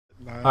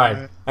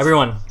Alright,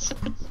 everyone.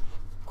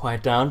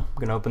 Quiet down. I'm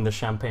gonna open the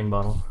champagne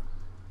bottle.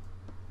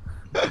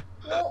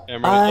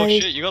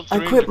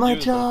 I quit my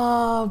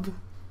job!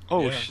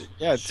 Oh shit,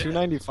 yeah,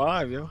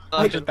 295, yo.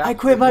 I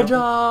quit my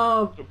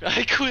job!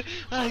 I quit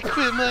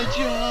my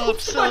job!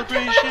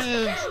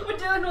 Celebrations! We're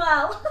doing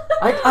well.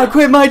 I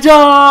quit my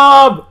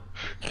job!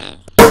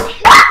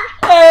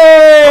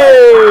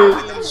 Hey!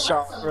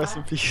 Shot, rest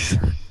in peace.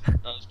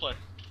 Let's play.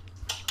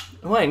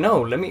 Wait,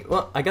 no, let me.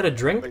 Well, I got a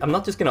drink. I'm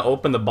not just gonna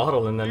open the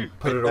bottle and then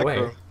put it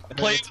away.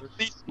 Player with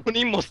least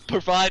money must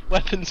provide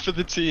weapons for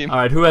the team.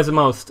 Alright, who has the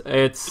most?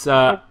 It's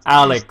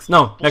Alex.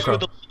 No,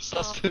 Necro.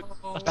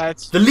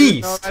 That's The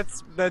least! No,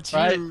 that's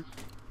Right. you.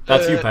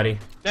 That's you, Petty.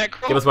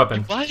 Necro, Give us weapons.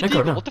 you blind Necro,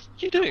 people, no. What the f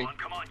are you doing?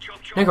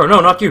 Necro, no,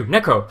 not you.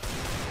 Necro.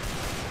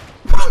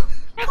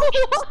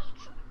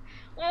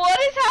 What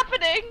is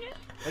happening?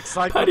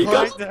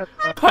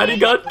 Patty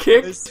got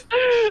kicked,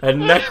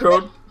 and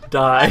Necro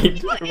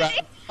died.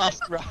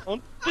 Last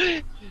round.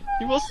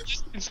 He wasn't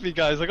distancing me,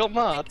 guys. I got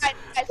mad. Guys,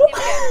 here we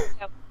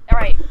go.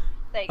 Alright.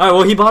 Alright,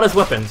 well, he bought us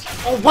weapons.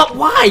 Oh, what?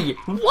 Why?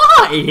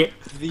 Why?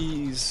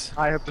 These.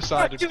 I have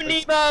decided. Fuck you,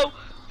 Nemo!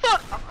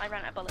 Fuck! Oh, I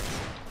ran out of bullets.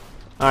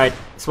 Alright,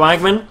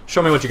 Swagman,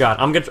 show me what you got.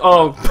 I'm gonna.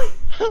 Oh.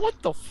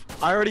 What the f?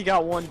 I already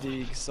got one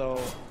dig,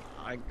 so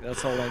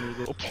that's all I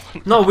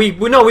needed. No, we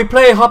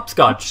play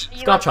hopscotch.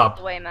 Scotch hop.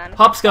 Away, man.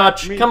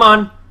 Hopscotch, come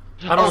on.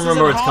 I don't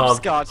remember what it's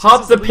called. hopscotch, Hop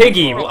this the is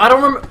piggy. leapfrog. I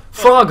don't remember.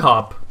 Frog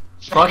hop.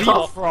 Frog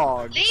hop.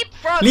 Frog.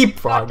 Leapfrog!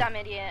 Leapfrog. Goddamn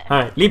idiot.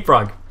 Alright,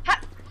 leapfrog.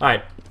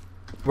 Alright.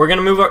 We're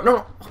gonna move our.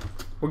 No.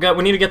 We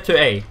need to get to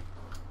A.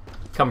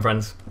 Come,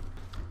 friends.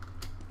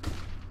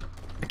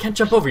 I can't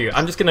jump over you.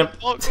 I'm just gonna.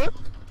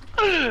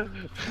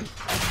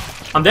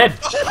 I'm dead.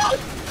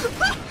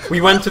 We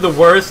went to the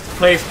worst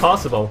place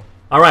possible.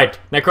 Alright,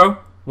 Necro.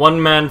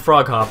 One man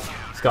frog hop.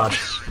 Scotch.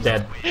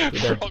 Dead. You're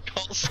dead. Frog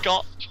hop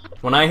Scott.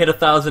 When I hit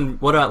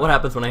 1,000, what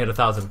happens when I hit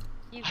 1,000?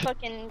 You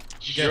fucking.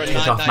 You're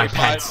Take off my 995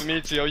 pants. for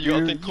me, Tio. You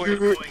gotta think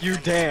quick. You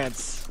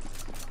dance.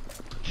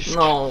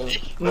 No,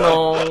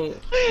 no,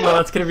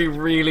 that's gonna be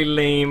really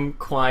lame,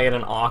 quiet,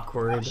 and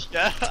awkward.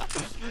 Yeah.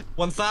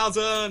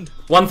 1,000!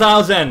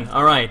 1,000!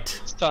 Alright.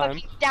 It's time.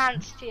 Fucking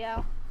dance,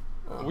 Tio.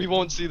 We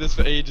won't see this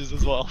for ages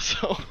as well,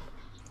 so.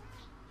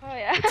 Oh,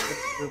 yeah.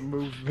 The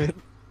movement.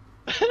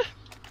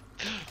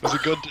 Was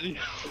it good?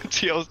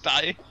 Tio's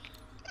dying.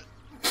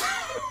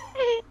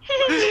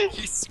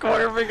 He's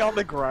squirming on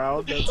the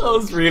ground. That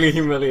was really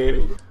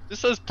humiliating. This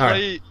says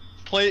play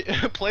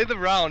the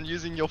round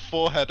using your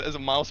forehead as a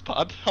mouse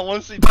pad. I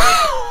want to see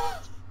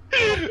that.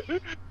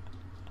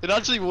 It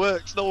actually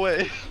works, no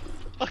way.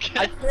 Okay.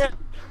 I can't.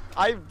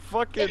 I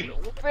fucking.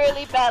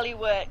 Really barely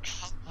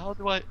works. How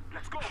do I?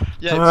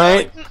 Yeah.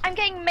 Alright. I'm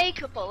getting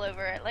makeup all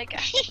over it, like.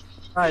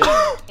 Right.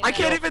 I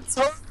can't even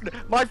turn.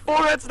 My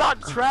forehead's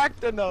not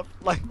tracked enough.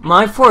 Like.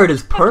 My forehead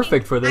is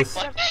perfect for this.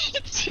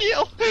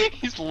 Tio,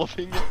 he's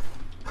loving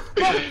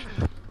it.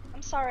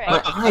 I'm sorry.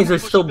 My eyes are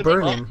still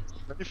burning.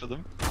 Ready for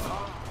them.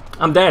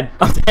 I'm dead.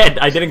 I'm dead.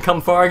 I didn't come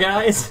far,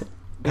 guys.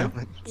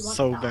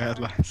 So bad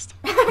last.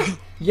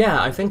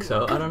 Yeah, I think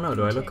so. I don't know.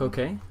 Do I look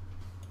okay?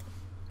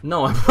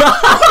 No, I'm.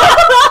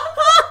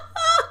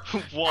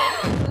 What?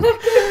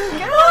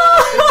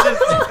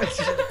 It's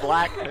just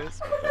blackness.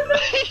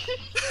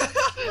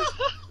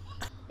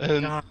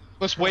 And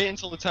let's wait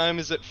until the time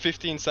is at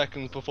 15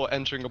 seconds before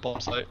entering a bomb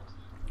site.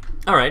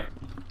 Alright.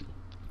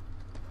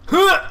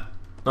 Oh,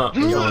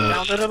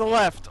 Down to the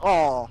left.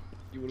 Oh.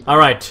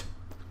 alright.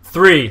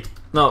 3.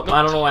 No,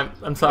 I don't know why.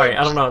 I'm sorry.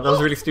 I don't know. That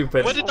was really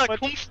stupid. Where did that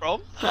come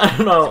from? I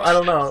don't know. I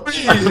don't know.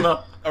 I don't know.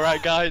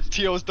 Alright guys,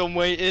 Tio's done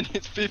waiting.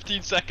 It's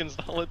 15 seconds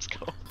now, let's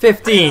go.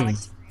 15,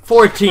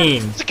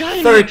 14, There's a guy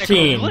in there, Let him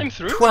 13,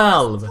 through.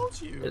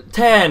 12,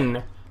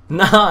 10,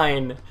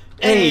 9,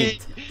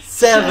 8,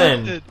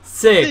 7,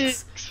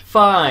 6,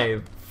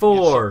 5,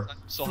 4,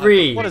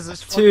 3, What is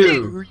this,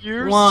 2,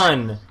 2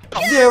 1,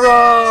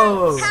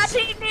 0!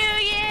 Happy New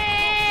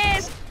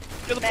Year's!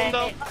 Get the bomb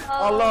down.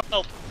 Allah.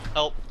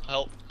 Help.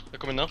 They're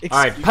coming now.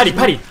 Alright,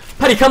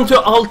 Patty, come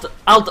to alt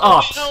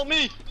ops. Help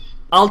me!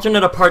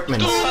 Alternate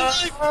apartments.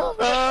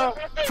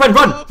 Friend,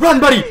 run,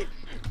 buddy!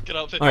 Get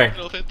out of here, Alright. get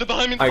out of here. They're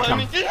behind me, Alright,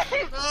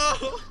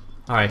 me.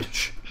 Alright,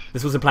 shh.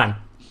 This was the plan.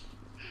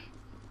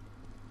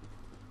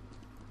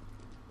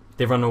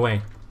 They run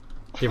away.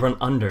 They run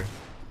under.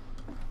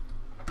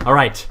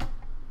 Alright.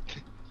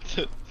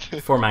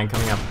 4-man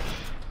coming up.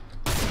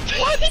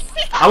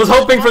 I was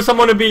hoping for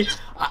someone to be...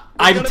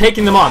 I'm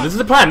taking them on. This is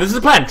the plan.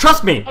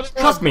 Trust me.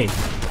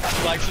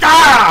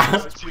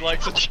 Ah! He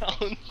likes a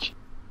challenge.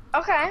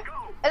 Okay.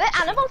 Are there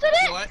animals in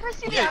it? What? Can I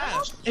see the Yeah.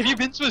 animals? Have you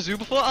been to a zoo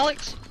before,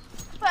 Alex?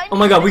 Oh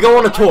my god, we go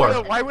on a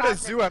tour. Why would a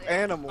zoo have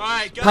animals?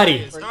 Alright,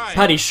 guys.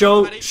 Patty,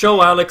 show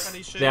Alex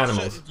the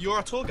animals. You're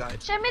a tour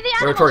guide. Show me the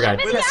We're a animals. tour guide.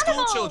 Show me We're the the school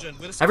animals. children.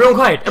 We're the school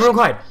Everyone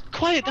quiet.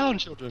 Quiet down,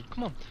 children.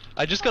 Come on.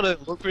 I just gotta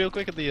look real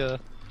quick at the.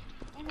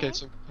 Okay,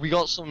 so we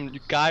got some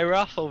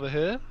gyraff over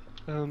here.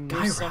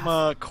 There's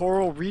some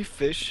coral reef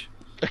fish.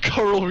 A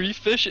coral reef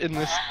fish in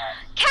this.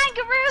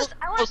 Kangaroos!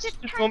 I want to see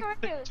Which one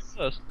kangaroos.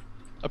 first?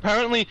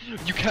 Apparently,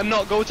 you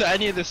cannot go to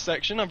any of this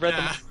section. I've read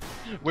them.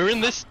 We're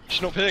in this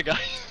section up here, guys.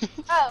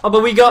 Oh,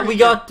 but we got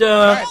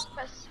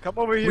Come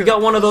over here. we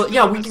got one of those.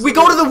 Yeah, we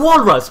go to the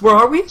walrus. Where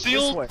are we? This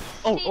Seal. way.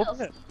 Oh, Seals.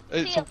 open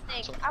it. Seal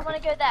thing. I want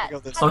to go there. Go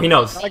this Oh, he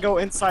knows. I go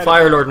inside.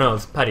 Fire Lord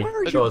knows. Patty,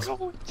 Where are show you us.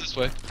 going? This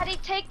way. How do you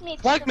take me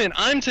to Flagman,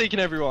 I'm taking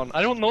everyone.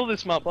 I don't know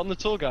this map, but I'm the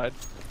tour guide.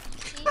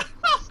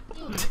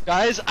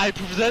 Guys, I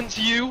present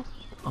to you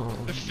Oh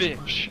the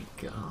fish.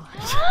 my god.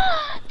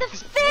 the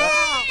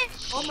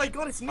fish? Oh my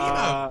god, it's Nemo.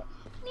 Nemo.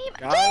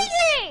 guys.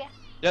 Really?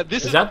 Yeah,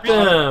 this Is that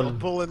I'll the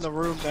pull in the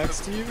room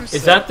next to you.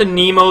 is that the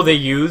Nemo they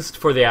used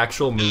for the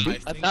actual movie?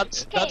 And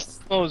that's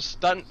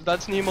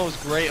Nemo's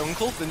great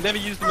uncle. They never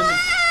used him in the.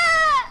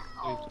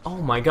 Ah! Oh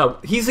my god,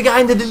 he's the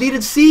guy in the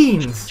deleted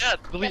scenes. Yeah,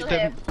 delete Kill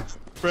them. him.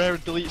 Rare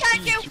delete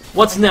Thank scenes. you.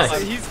 What's next?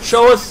 He's-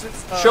 Show us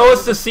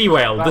he's, the sea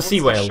whale. that The was sea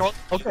the whale. shot.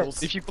 Okay,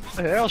 if you come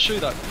over here, I'll show you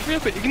that. Real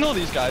quick, ignore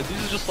these guys.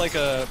 These are just like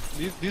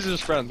these are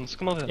just friends.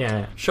 Come over here.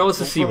 Yeah, show us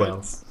the sea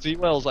whale. Sea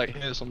whale's like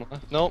here somewhere.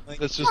 No,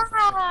 it's just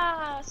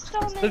Ah, so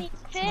many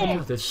Oh,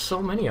 fish. there's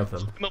so many of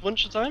them. a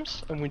bunch of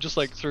times, and we just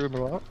like threw him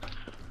around.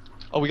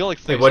 Oh, we got like.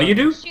 Wait, what do you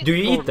do? Shoot Do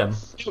you the eat them?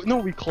 No,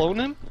 we clone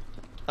him,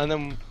 and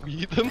then we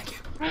eat them.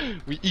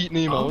 We eat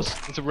Nemos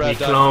into We red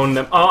dye. clone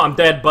them. Oh, I'm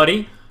dead,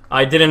 buddy.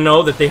 I didn't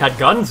know that they had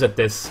guns at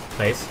this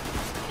place.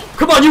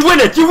 Come on, you win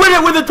it! You win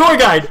it with the tour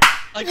guide!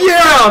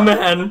 Yeah,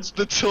 man!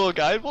 The tour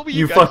guide. What were you?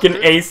 You guys fucking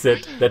doing? ace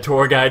it. The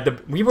tour guide.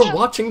 We were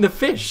watching the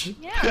fish.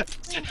 Yeah.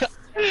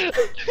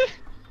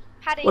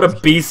 How do What a you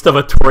beast of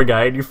a tour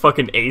guide. You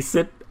fucking ace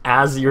it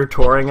as you're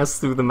touring us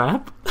through the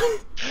map. Can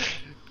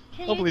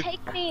I'll you believe-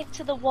 take me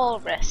to the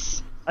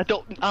walrus? I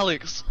don't,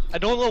 Alex. I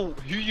don't know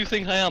who you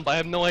think I am, but I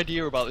have no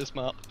idea about this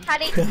map. How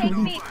do you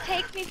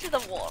take me to the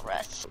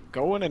walrus?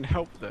 Go in and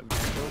help them.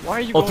 Why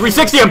are you? Oh, going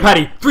 360 him,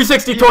 Patty!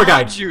 360 tour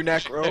guide! Behind you,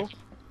 Necro.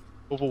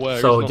 Over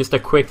where? So, It's just a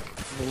quick To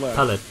the left.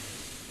 pellet.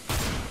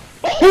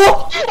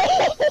 Oh!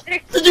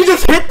 Did you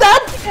just hit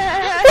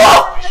that?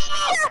 Oh!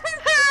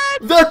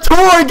 The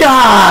tour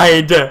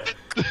guide! not-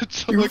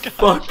 The You tour guide.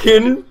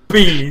 fucking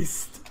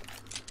beast.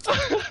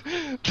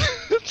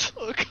 The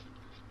tour guide.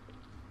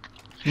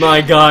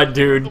 My god,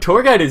 dude.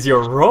 Tour guide is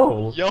your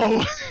role. Yo.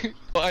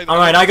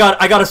 Alright, I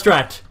got a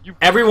strat.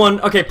 Everyone,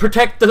 okay,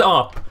 protect the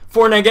op.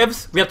 4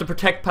 negatives, we have to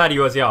protect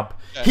Patio as the op.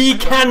 Yeah. He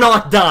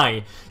cannot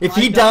die. If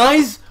he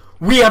dies,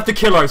 we have to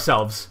kill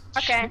ourselves.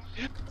 Okay.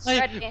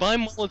 Buy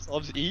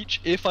Molotovs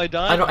each. If I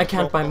die, I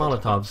can't buy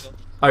Molotovs.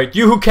 Alright,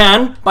 you who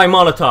can, buy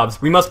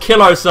Molotovs. We must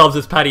kill ourselves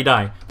as Patty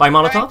die. Buy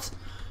Molotovs?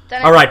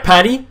 Alright,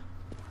 Patty,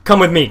 come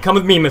with me,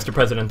 Mr.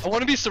 President. I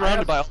want to be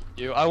surrounded by all of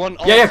you. I want.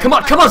 All Yeah, come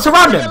on, surround I'm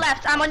on your him!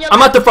 left. I'm on your I'm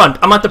left. at the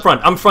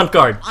front, I'm front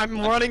guard. I'm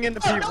running into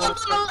No, people. no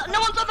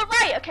one's on the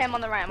right. Okay, I'm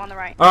on the right. I'm on the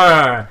right.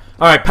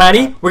 Alright,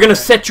 Patty, we're gonna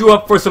set you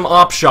up for some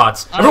op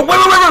shots.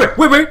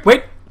 Everyone,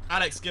 wait.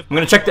 Alex, give. I'm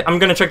gonna check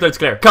that it's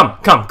clear. Come,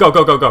 go.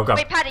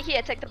 Wait, Patty,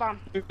 here, take the bomb.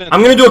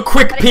 I'm gonna do a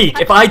quick peek.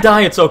 If I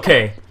die, it's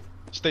okay.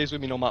 Stays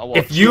with me no matter what.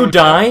 If you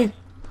die,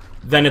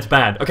 then it's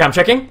bad. Okay, I'm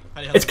checking.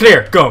 It's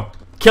clear. Go.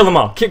 Kill them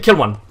all. Kill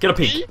one. Get a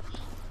peek.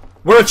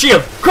 We're a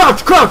shield.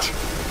 Crouch.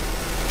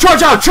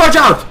 Charge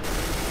out. I'm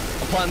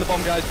planting the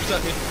bomb, guys.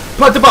 Protect me.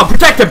 Plant the bomb.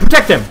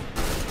 Protect him.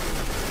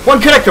 One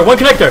connector. One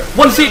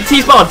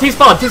T-spawn.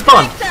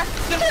 Connector!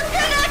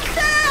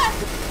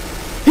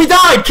 He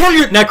died.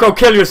 Necro,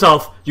 kill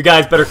yourself. You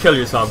guys better kill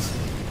yourselves.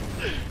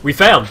 We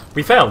failed.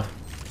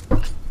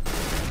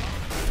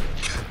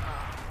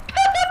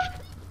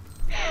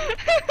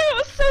 It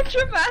was so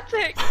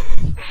dramatic.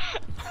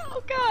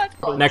 Oh god.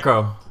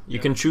 Necro, you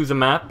can choose a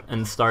map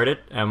and start it,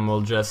 and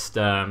we'll just,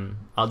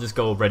 I'll just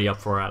go ready up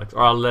for Alex.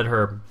 Or I'll let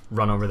her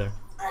run over there.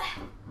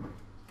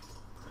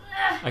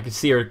 I can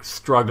see her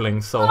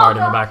struggling so hard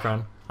in the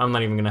background. I'm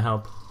not even gonna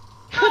help.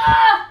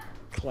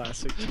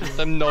 Classic.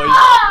 Them noise.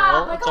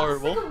 Oh my It's God,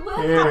 horrible. it's like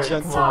a Here, word come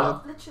itself,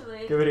 on.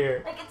 literally. Give it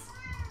here. Like it's.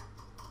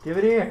 Give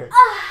it here.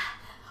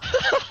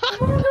 I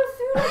wanna go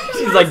through it.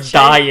 She's like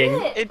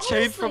dying. It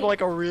changed from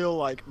like a real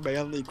like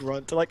manly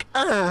grunt to like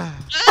I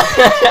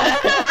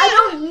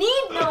don't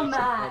need no man.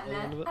 I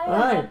am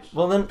Alright,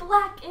 well a then.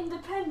 black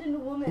independent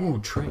woman. Ooh,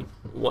 train.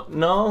 What?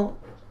 No,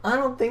 I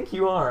don't think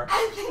you are.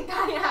 I think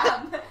I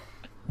am.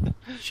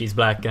 She's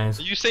black, guys.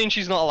 Are you saying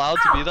she's not allowed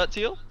to be that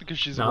teal because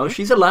she's a No, woman?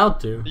 she's allowed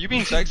to. Are you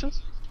being sexist?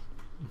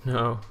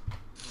 No.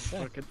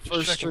 fucking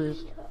first stream.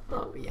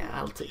 Oh yeah,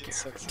 I'll take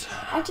care of it.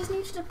 I just need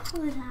you to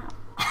pull it out.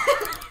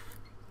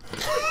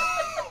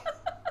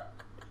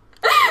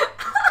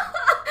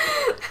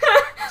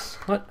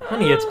 What?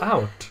 Honey, it's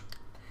out.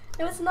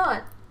 No, it's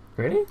not.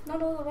 Really?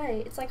 Not all the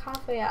way. It's like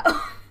halfway out.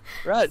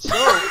 Right, so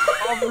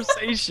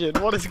conversation.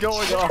 What is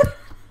going on?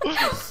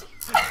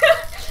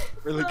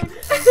 Really good.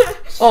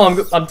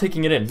 Oh, I'm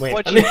taking it in. Wait.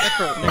 Watch I mean-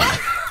 What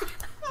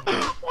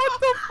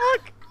the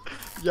fuck?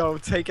 Yo,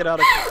 take it out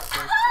of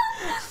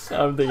context.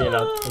 I'm taking it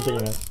out.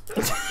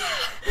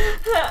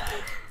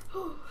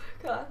 Oh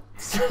God.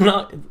 It's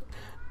not. You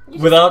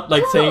just Without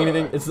like pull. saying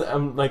anything, it's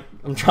I'm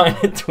trying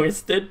to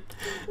twist it.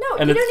 No,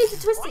 And you don't it's- need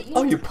to twist it. You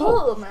Oh, need you to pull.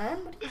 pull, man.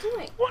 What are you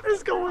doing? What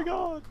is going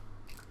on?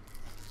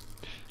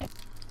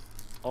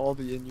 All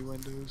the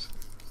innuendos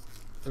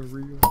are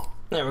real.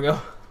 There we go.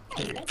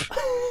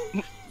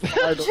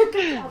 I don't,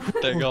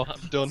 There you go.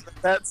 I'm done.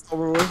 that's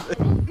over with.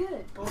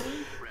 Good, boy.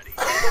 Drink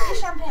your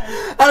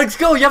champagne. Alex,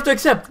 go! You have to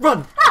accept.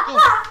 Run.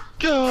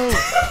 Go.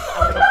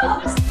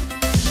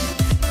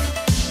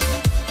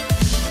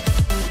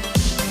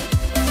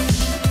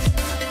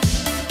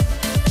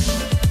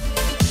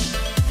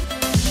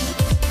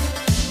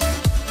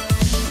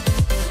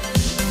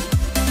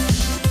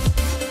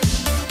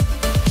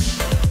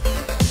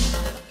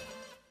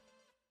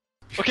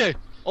 Okay,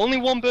 only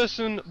one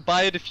person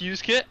buy a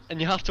defuse kit, and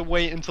you have to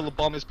wait until the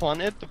bomb is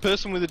planted. The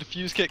person with a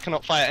defuse kit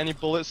cannot fire any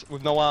bullets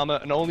with no armor,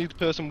 and only the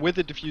person with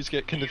a defuse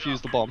kit can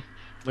defuse the bomb.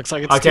 Looks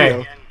like it's Okay,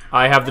 Tio.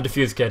 I have the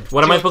defuse kit.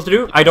 What am I supposed to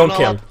do? I don't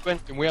kill.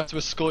 We have to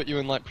escort you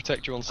and like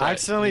protect you on I site.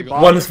 accidentally You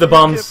bought Once a the defuse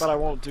bombs- kit, but I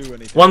won't do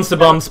anything. Once the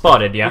bomb's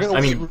spotted, yeah? We're gonna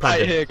I wait mean, right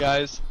planted. here,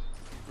 guys.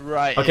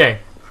 Right. here. Okay.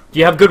 Do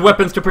you have good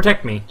weapons to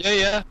protect me? Yeah,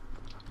 yeah.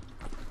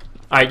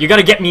 Alright, you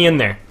gotta get me in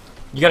there.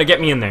 You gotta get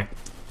me in there.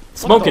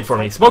 Smoke it for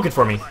me. Smoke it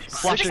for me.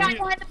 Flashing. Guys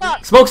behind the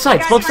box. Smoke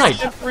sight. Smoke sight.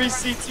 3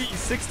 CT,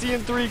 60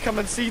 and 3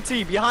 coming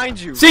CT behind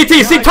you.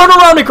 CT, turn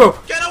around, Nico.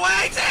 Get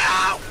away,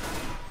 Teo!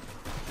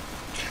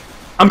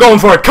 I'm going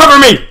for it. Cover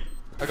me.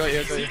 I got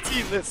you. I got you.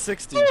 CT lit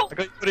 60. I got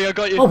you, buddy. I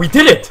got you. Oh, we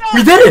did it.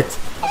 We did it.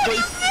 I got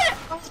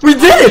you. We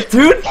did it,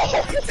 dude. You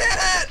did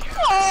it!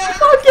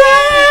 Fuck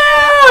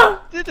yeah.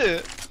 Did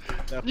it?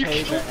 The You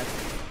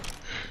payback.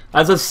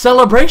 As a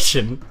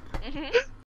celebration.